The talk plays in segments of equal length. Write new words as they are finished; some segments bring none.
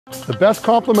The best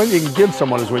compliment you can give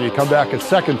someone is when you come back a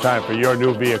second time for your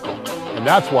new vehicle. And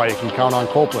that's why you can count on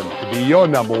Copeland to be your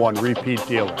 #1 repeat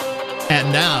dealer.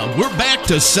 And now we're back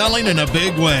to selling in a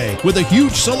big way with a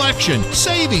huge selection,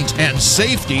 savings, and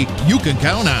safety you can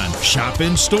count on. Shop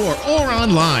in store or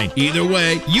online. Either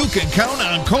way, you can count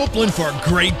on Copeland for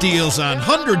great deals on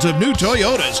hundreds of new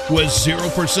Toyotas with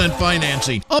 0%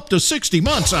 financing, up to 60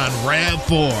 months on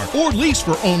RAV4, or lease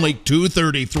for only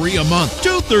 $233 a month.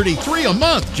 $233 a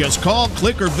month. Just call,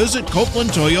 click, or visit Copeland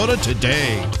Toyota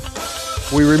today.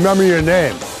 We remember your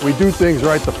name. We do things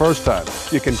right the first time.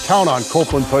 You can count on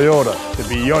Copeland Toyota to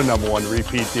be your #1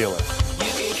 repeat dealer.